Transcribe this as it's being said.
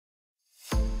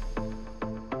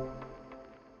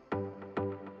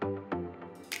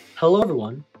Hello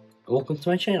everyone, and welcome to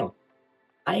my channel.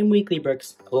 I am Weekly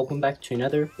Bricks, and welcome back to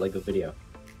another LEGO video.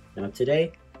 Now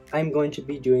today, I'm going to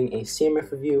be doing a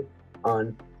CMF review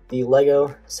on the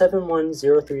LEGO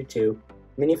 71032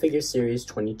 Minifigures Series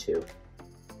 22.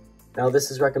 Now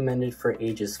this is recommended for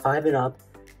ages 5 and up,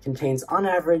 contains on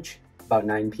average about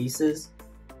 9 pieces,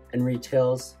 and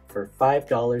retails for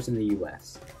 $5 in the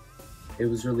US. It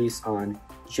was released on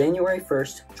January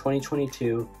 1st,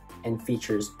 2022, and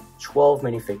features 12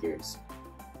 minifigures.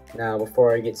 Now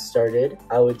before I get started,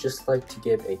 I would just like to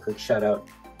give a quick shout out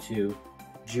to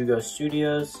Jugo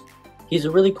Studios. He's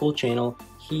a really cool channel.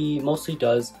 He mostly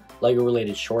does LEGO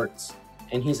related shorts,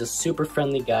 and he's a super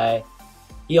friendly guy.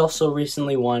 He also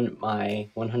recently won my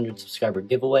 100 subscriber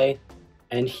giveaway,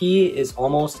 and he is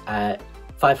almost at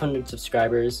 500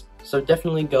 subscribers, so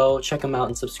definitely go check him out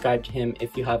and subscribe to him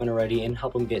if you haven't already and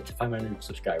help him get to 500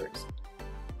 subscribers.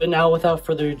 But now without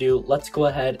further ado, let's go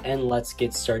ahead and let's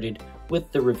get started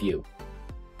with the review.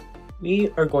 We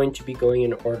are going to be going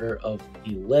in order of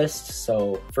the list.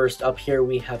 So first up here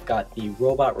we have got the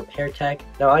Robot Repair Tech.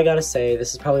 Now I gotta say,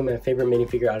 this is probably my favorite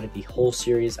minifigure out of the whole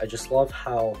series. I just love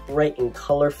how bright and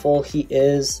colorful he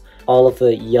is. All of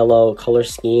the yellow color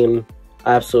scheme,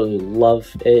 I absolutely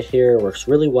love it here. It works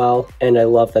really well, and I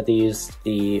love that they used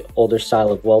the older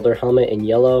style of welder helmet in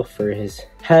yellow for his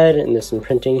head, and there's some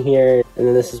printing here. And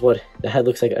then this is what the head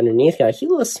looks like underneath. Got a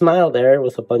cute little smile there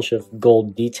with a bunch of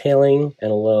gold detailing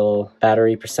and a little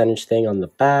battery percentage thing on the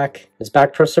back. His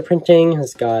back torso printing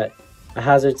has got a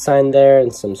hazard sign there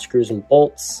and some screws and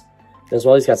bolts. As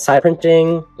well, he's got side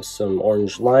printing with some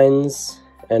orange lines,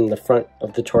 and the front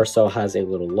of the torso has a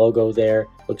little logo there.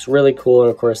 Looks really cool, and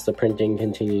of course the printing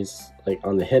continues like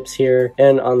on the hips here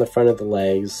and on the front of the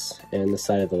legs and the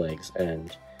side of the legs.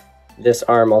 And this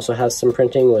arm also has some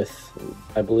printing with,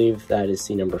 I believe that is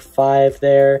the number 5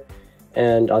 there.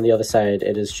 And on the other side,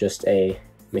 it is just a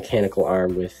mechanical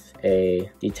arm with a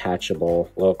detachable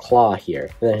little claw here.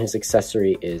 And then his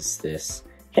accessory is this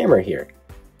hammer here.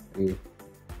 And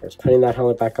of course, putting that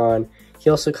helmet back on, he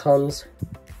also comes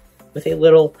with a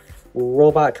little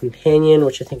robot companion,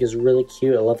 which I think is really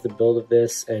cute. I love the build of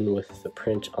this, and with the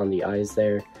print on the eyes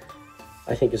there,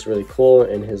 I think is really cool.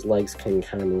 And his legs can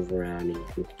kind of move around, and you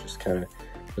can just kind of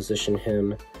position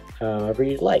him however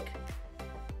you'd like.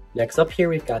 Next up here,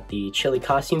 we've got the Chili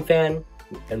Costume Fan,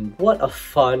 and what a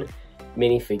fun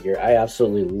minifigure. I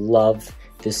absolutely love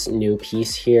this new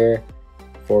piece here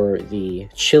for the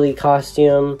Chili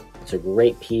costume. It's a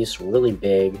great piece, really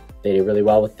big. They did really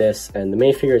well with this. And the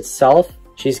minifigure itself,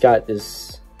 she's got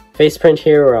this face print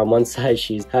here where on one side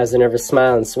she has a nervous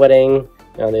smile and sweating.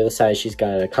 And on the other side she's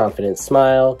got a confident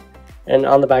smile. And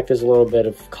on the back there's a little bit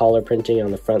of collar printing. On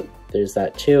the front there's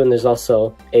that too. And there's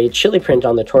also a chili print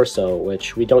on the torso,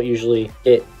 which we don't usually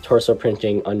get torso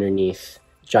printing underneath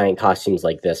giant costumes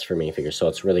like this for minifigures, so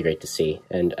it's really great to see.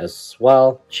 And as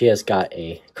well, she has got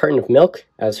a carton of milk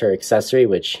as her accessory,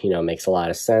 which, you know, makes a lot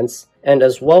of sense. And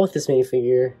as well with this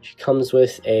minifigure, she comes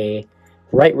with a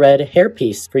bright red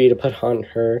hairpiece for you to put on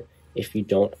her if you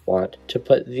don't want to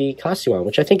put the costume on,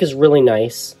 which I think is really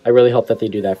nice. I really hope that they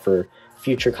do that for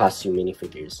future costume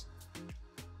minifigures.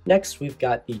 Next, we've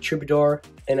got the Troubadour,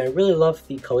 and I really love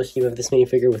the color scheme of this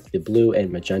minifigure with the blue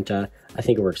and magenta. I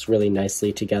think it works really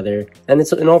nicely together, and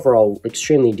it's an overall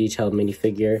extremely detailed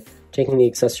minifigure. Taking the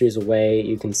accessories away,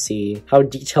 you can see how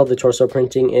detailed the torso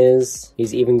printing is.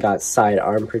 He's even got side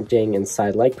arm printing and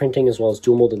side leg printing, as well as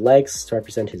dual molded legs to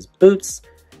represent his boots.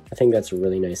 I think that's a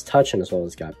really nice touch, and as well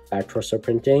as got back torso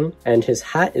printing. And his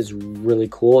hat is really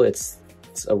cool. It's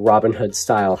a Robin Hood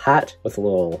style hat with a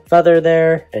little feather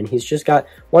there, and he's just got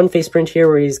one face print here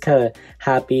where he's kind of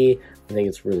happy. I think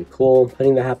it's really cool.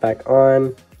 Putting the hat back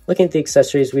on. Looking at the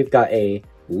accessories, we've got a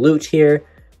lute here,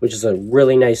 which is a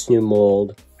really nice new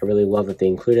mold. I really love that they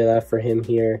included that for him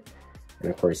here. And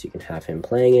of course you can have him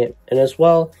playing it. And as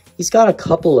well, he's got a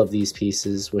couple of these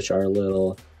pieces which are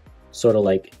little sort of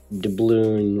like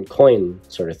doubloon coin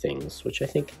sort of things, which I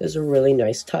think is a really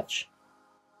nice touch.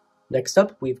 Next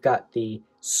up, we've got the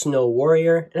Snow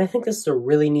Warrior, and I think this is a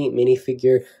really neat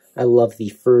minifigure. I love the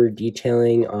fur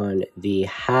detailing on the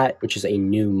hat, which is a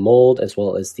new mold, as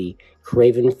well as the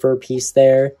Craven fur piece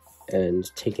there.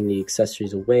 And taking the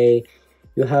accessories away,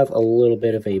 you have a little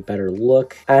bit of a better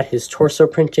look at his torso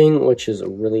printing, which is a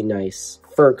really nice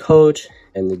fur coat,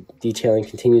 and the detailing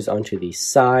continues onto the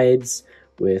sides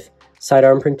with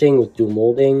sidearm printing with dual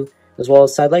molding, as well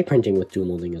as side leg printing with dual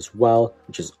molding as well,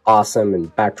 which is awesome,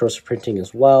 and back torso printing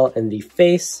as well. And the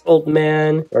face, old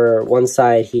man, or one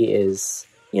side he is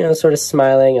you know, sort of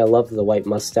smiling. I love the white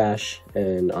mustache,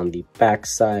 and on the back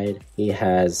side, he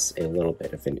has a little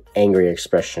bit of an angry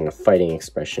expression, a fighting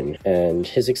expression. And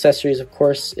his accessories, of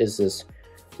course, is this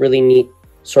really neat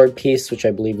sword piece, which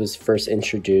I believe was first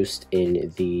introduced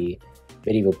in the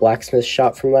medieval blacksmith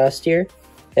shop from last year.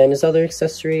 And his other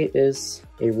accessory is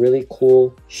a really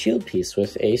cool shield piece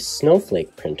with a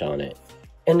snowflake print on it.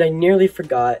 And I nearly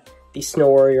forgot, the Snow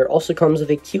Warrior also comes with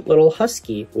a cute little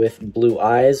husky with blue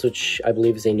eyes, which I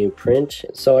believe is a new print,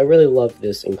 so I really love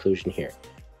this inclusion here.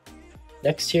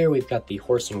 Next here, we've got the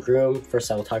Horse and Groom.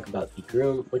 First, I will talk about the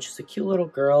Groom, which is a cute little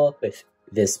girl with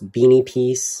this beanie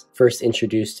piece, first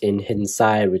introduced in Hidden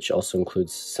Side, which also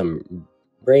includes some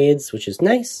braids, which is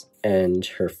nice, and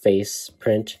her face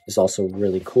print is also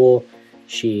really cool.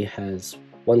 She has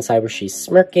one side where she's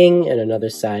smirking and another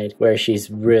side where she's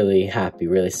really happy,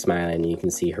 really smiling. You can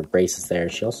see her braces there.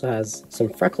 She also has some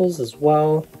freckles as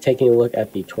well. Taking a look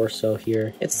at the torso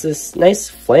here, it's this nice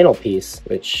flannel piece,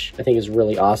 which I think is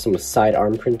really awesome, with side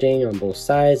arm printing on both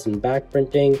sides and back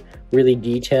printing. Really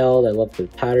detailed. I love the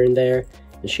pattern there.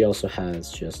 And she also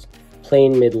has just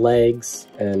plain mid legs,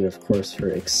 and of course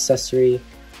her accessory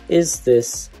is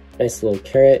this nice little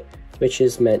carrot, which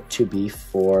is meant to be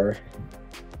for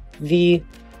the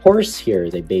horse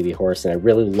here, the baby horse, and I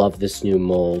really love this new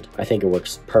mold. I think it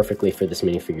works perfectly for this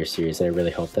minifigure series, and I really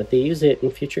hope that they use it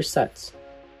in future sets.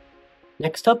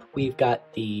 Next up, we've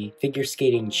got the Figure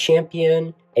Skating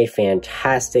Champion, a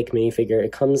fantastic minifigure.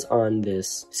 It comes on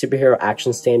this superhero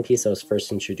action stand piece that was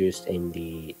first introduced in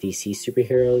the DC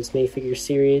Superheroes minifigure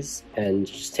series. And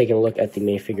just taking a look at the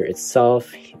minifigure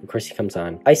itself, of course he comes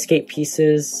on ice skate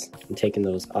pieces. I'm taking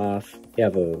those off. You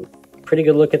have a pretty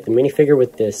good look at the minifigure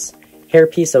with this hair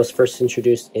piece that was first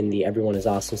introduced in the Everyone is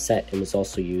Awesome set and was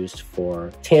also used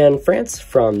for Tan France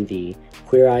from the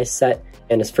Queer Eye set,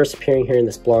 and is first appearing here in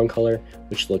this blonde color,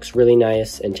 which looks really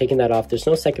nice. And taking that off, there's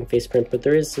no second face print, but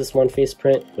there is this one face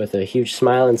print with a huge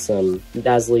smile and some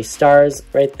dazzly stars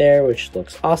right there, which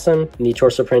looks awesome. And the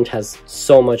torso print has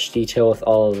so much detail with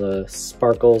all of the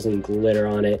sparkles and glitter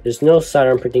on it. There's no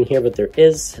sidearm printing here, but there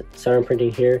is sidearm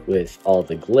printing here with all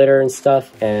the glitter and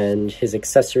stuff. And his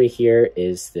accessory here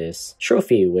is this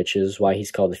trophy, which is why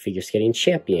he's called the Figure Skating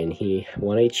Champion. He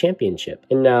won a championship.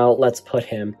 And now let's put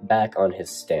him back on his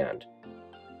stand.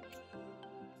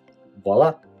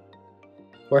 Voila!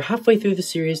 We're halfway through the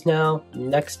series now.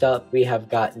 Next up, we have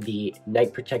got the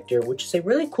Night Protector, which is a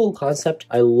really cool concept.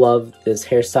 I love this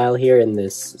hairstyle here in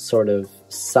this sort of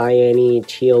cyan-y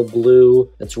teal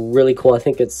blue. That's really cool. I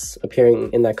think it's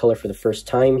appearing in that color for the first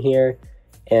time here.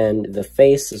 And the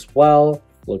face as well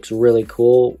looks really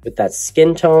cool with that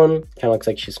skin tone. Kind of looks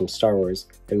like she's from Star Wars.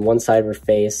 And one side of her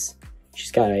face,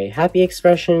 she's got a happy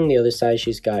expression. The other side,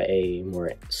 she's got a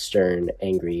more stern,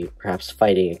 angry, perhaps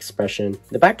fighting expression.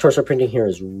 The back torso printing here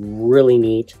is really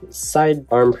neat. Side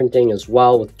arm printing as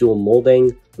well with dual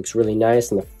molding. Looks really nice.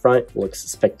 And the front looks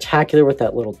spectacular with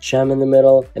that little gem in the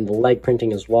middle. And the leg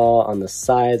printing as well on the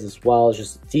sides as well.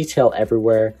 Just detail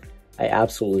everywhere. I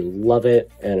absolutely love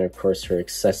it. And of course her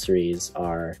accessories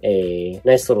are a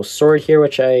nice little sword here,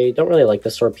 which I don't really like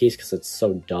the sword piece because it's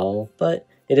so dull, but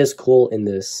it is cool in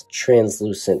this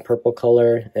translucent purple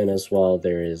color, and as well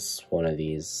there is one of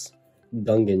these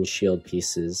Gungan shield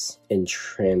pieces in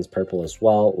trans purple as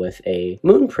well with a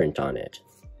moon print on it.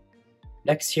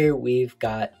 Next here we've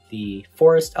got the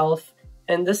Forest Elf,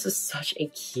 and this is such a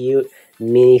cute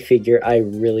minifigure. I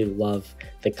really love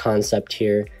the concept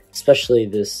here, especially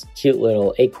this cute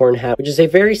little acorn hat, which is a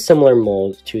very similar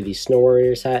mold to the Snow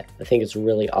Warriors hat. I think it's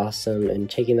really awesome, and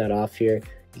taking that off here,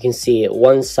 you can see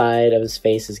one side of his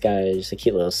face has got just a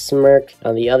cute little smirk.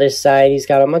 On the other side, he's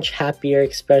got a much happier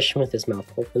expression with his mouth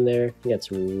open there. I think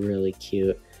that's really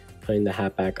cute. Putting the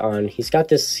hat back on. He's got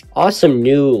this awesome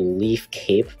new leaf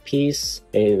cape piece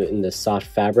in the soft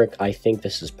fabric. I think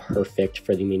this is perfect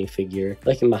for the minifigure.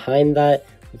 Looking behind that,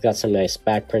 we've got some nice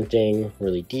back printing,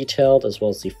 really detailed, as well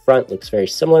as the front looks very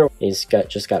similar. He's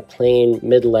just got plain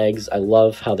mid legs. I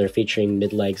love how they're featuring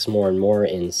mid legs more and more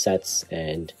in sets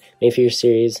and minifigure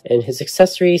series. And his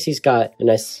accessories, he's got a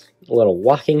nice little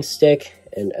walking stick,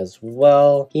 and as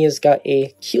well he has got a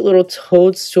cute little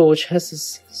toadstool, which has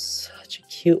this such a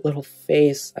cute little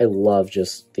face. I love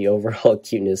just the overall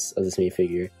cuteness of this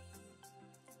minifigure.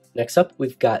 Next up,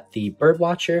 we've got the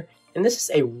Birdwatcher. And this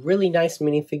is a really nice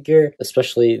minifigure,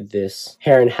 especially this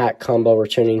hair and hat combo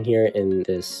returning here in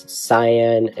this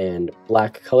cyan and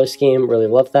black color scheme. Really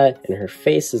love that. And her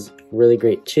face is really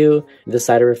great too. This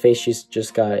side of her face, she's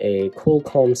just got a cool,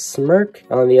 calm smirk.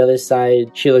 On the other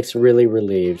side, she looks really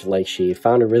relieved, like she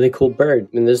found a really cool bird.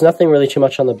 And there's nothing really too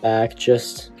much on the back,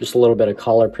 just a little bit of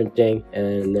collar printing.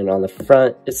 And then on the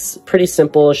front, it's pretty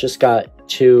simple. It's just got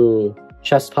 2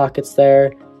 chest pockets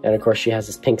there. And of course she has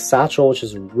this pink satchel, which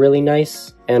is really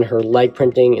nice. And her leg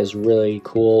printing is really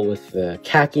cool with the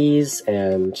khakis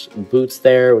and boots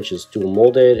there, which is dual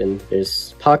molded. And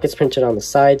there's pockets printed on the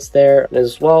sides there. And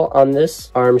as well, on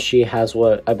this arm, she has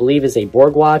what I believe is a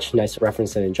Borg watch, nice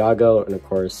reference to Ninjago. And of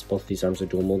course, both of these arms are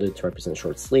dual molded to represent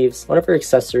short sleeves. One of her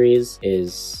accessories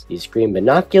is these green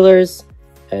binoculars.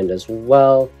 And as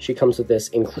well, she comes with this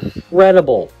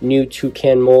incredible new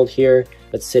toucan mold here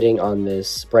that's sitting on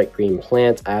this bright green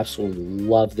plant. I absolutely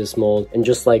love this mold. And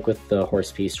just like with the horse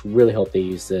piece, really hope they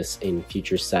use this in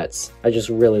future sets. I just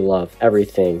really love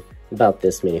everything about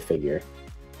this minifigure.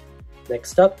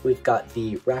 Next up, we've got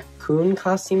the Raccoon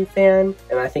Costume Fan,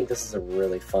 and I think this is a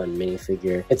really fun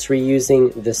minifigure. It's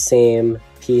reusing the same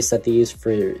piece that they used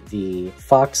for the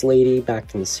Fox Lady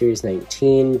back in Series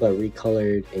 19, but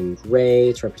recolored in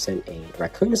gray to represent a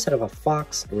raccoon instead of a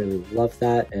fox. I really love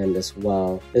that. And as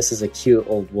well, this is a cute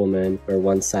old woman where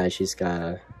one side she's got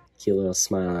a cute little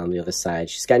smile, on the other side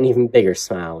she's got an even bigger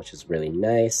smile, which is really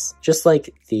nice. Just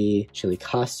like the Chili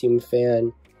Costume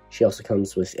Fan, she also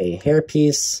comes with a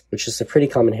hairpiece, which is a pretty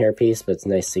common hairpiece, but it's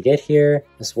nice to get here,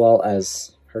 as well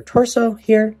as her torso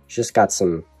here. She's just got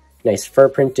some nice fur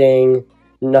printing,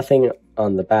 nothing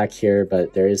on the back here,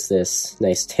 but there is this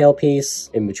nice tail piece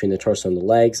in between the torso and the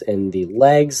legs, and the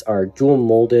legs are dual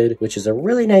molded, which is a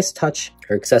really nice touch.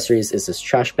 Her accessories is this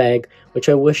trash bag, which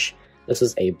I wish this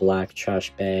was a black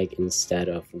trash bag instead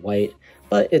of white,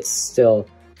 but it's still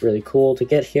really cool to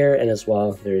get here. And as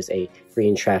well, there's a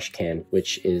green trash can,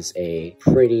 which is a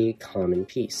pretty common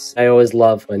piece. I always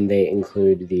love when they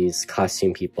include these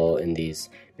costume people in these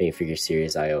minifigure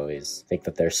series. I always think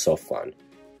that they're so fun.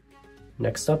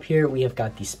 Next up here, we have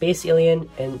got the Space Alien,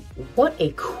 and what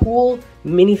a cool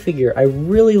minifigure. I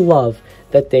really love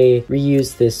that they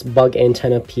reused this bug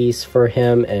antenna piece for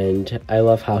him, and I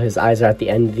love how his eyes are at the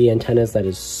end of the antennas. That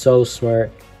is so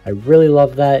smart. I really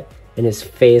love that. And his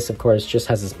face, of course, just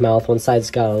has his mouth. One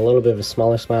side's got a little bit of a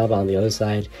smaller smile, but on the other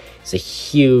side, it's a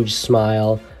huge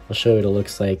smile. I'll show you what it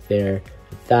looks like there.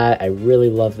 With that, I really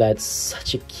love that.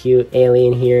 Such a cute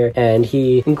alien here. And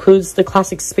he includes the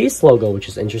classic space logo, which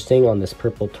is interesting, on this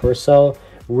purple torso.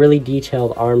 Really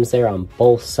detailed arms there on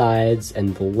both sides,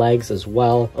 and the legs as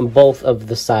well. On both of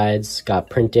the sides, got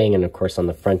printing, and of course on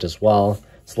the front as well.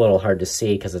 It's a little hard to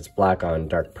see because it's black on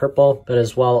dark purple, but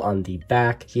as well on the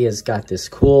back, he has got this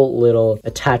cool little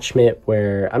attachment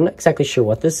where I'm not exactly sure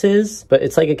what this is, but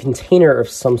it's like a container of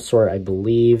some sort, I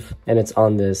believe, and it's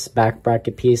on this back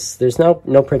bracket piece. There's no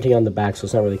printing on the back, so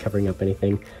it's not really covering up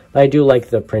anything, but I do like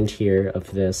the print here of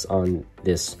this on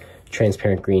this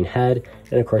transparent green head.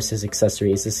 And of course, his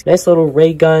accessory is this nice little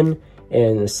ray gun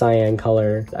in the cyan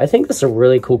color. I think this is a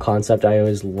really cool concept. I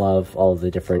always love all of the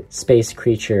different space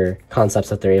creature concepts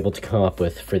that they're able to come up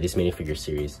with for these minifigure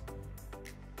series.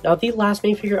 Now, the last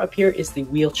minifigure up here is the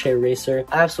wheelchair racer.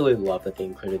 I absolutely love that they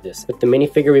included this. With the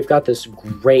minifigure, we've got this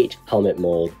great helmet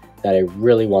mold that I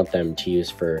really want them to use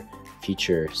for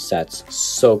future sets.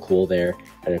 So cool there.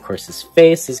 And of course, his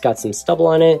face, he's got some stubble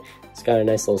on it. It's got a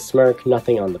nice little smirk,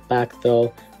 nothing on the back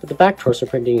though. But the back torso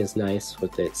printing is nice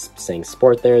with it saying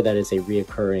sport there. That is a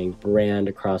reoccurring brand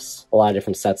across a lot of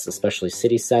different sets, especially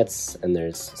city sets. And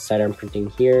there's sidearm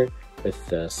printing here with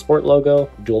the sport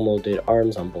logo, dual molded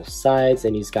arms on both sides.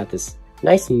 And he's got this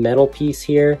nice metal piece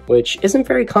here, which isn't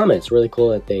very common. It's really cool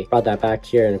that they brought that back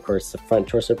here. And of course, the front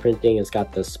torso printing has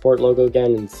got the sport logo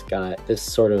again. And it's got this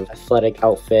sort of athletic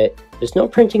outfit. There's no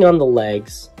printing on the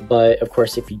legs, but of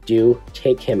course, if you do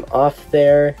take him off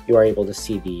there, you are able to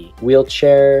see the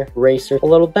wheelchair racer a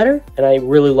little better. And I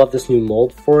really love this new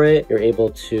mold for it. You're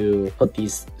able to put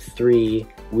these 3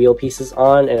 wheel pieces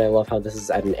on, and I love how this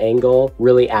is at an angle,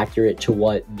 really accurate to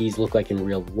what these look like in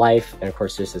real life. And of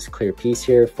course, there's this clear piece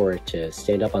here for it to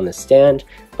stand up on the stand.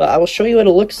 But I will show you what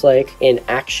it looks like in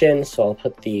action. So I'll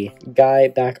put the guy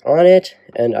back on it,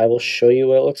 and I will show you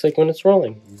what it looks like when it's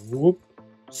rolling. Whoop.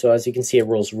 So as you can see, it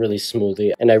rolls really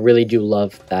smoothly, and I really do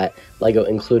love that LEGO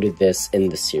included this in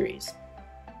the series.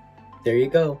 There you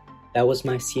go. That was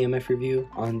my CMF review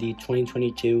on the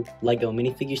 2022 LEGO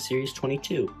Minifigures Series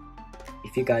 22.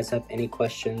 If you guys have any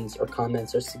questions or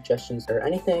comments or suggestions or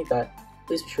anything like that,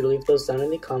 please be sure to leave those down in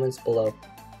the comments below,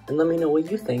 and let me know what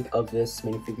you think of this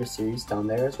minifigure series down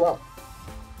there as well.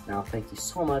 Now, thank you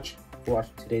so much for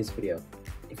watching today's video.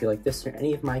 If you like this or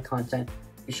any of my content,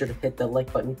 be sure to hit that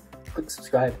like button, click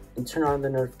subscribe, and turn on the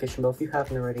notification bell if you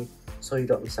haven't already. so you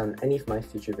don't miss out on any of my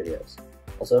future videos.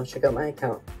 Also, check out my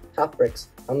account, Top Bricks,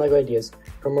 on LEGO Ideas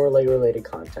for more LEGO related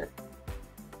content.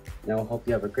 Now I hope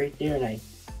you have a great day or night,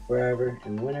 wherever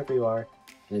and whenever you are,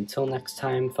 and until next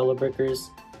time, fellow brickers,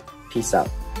 peace out.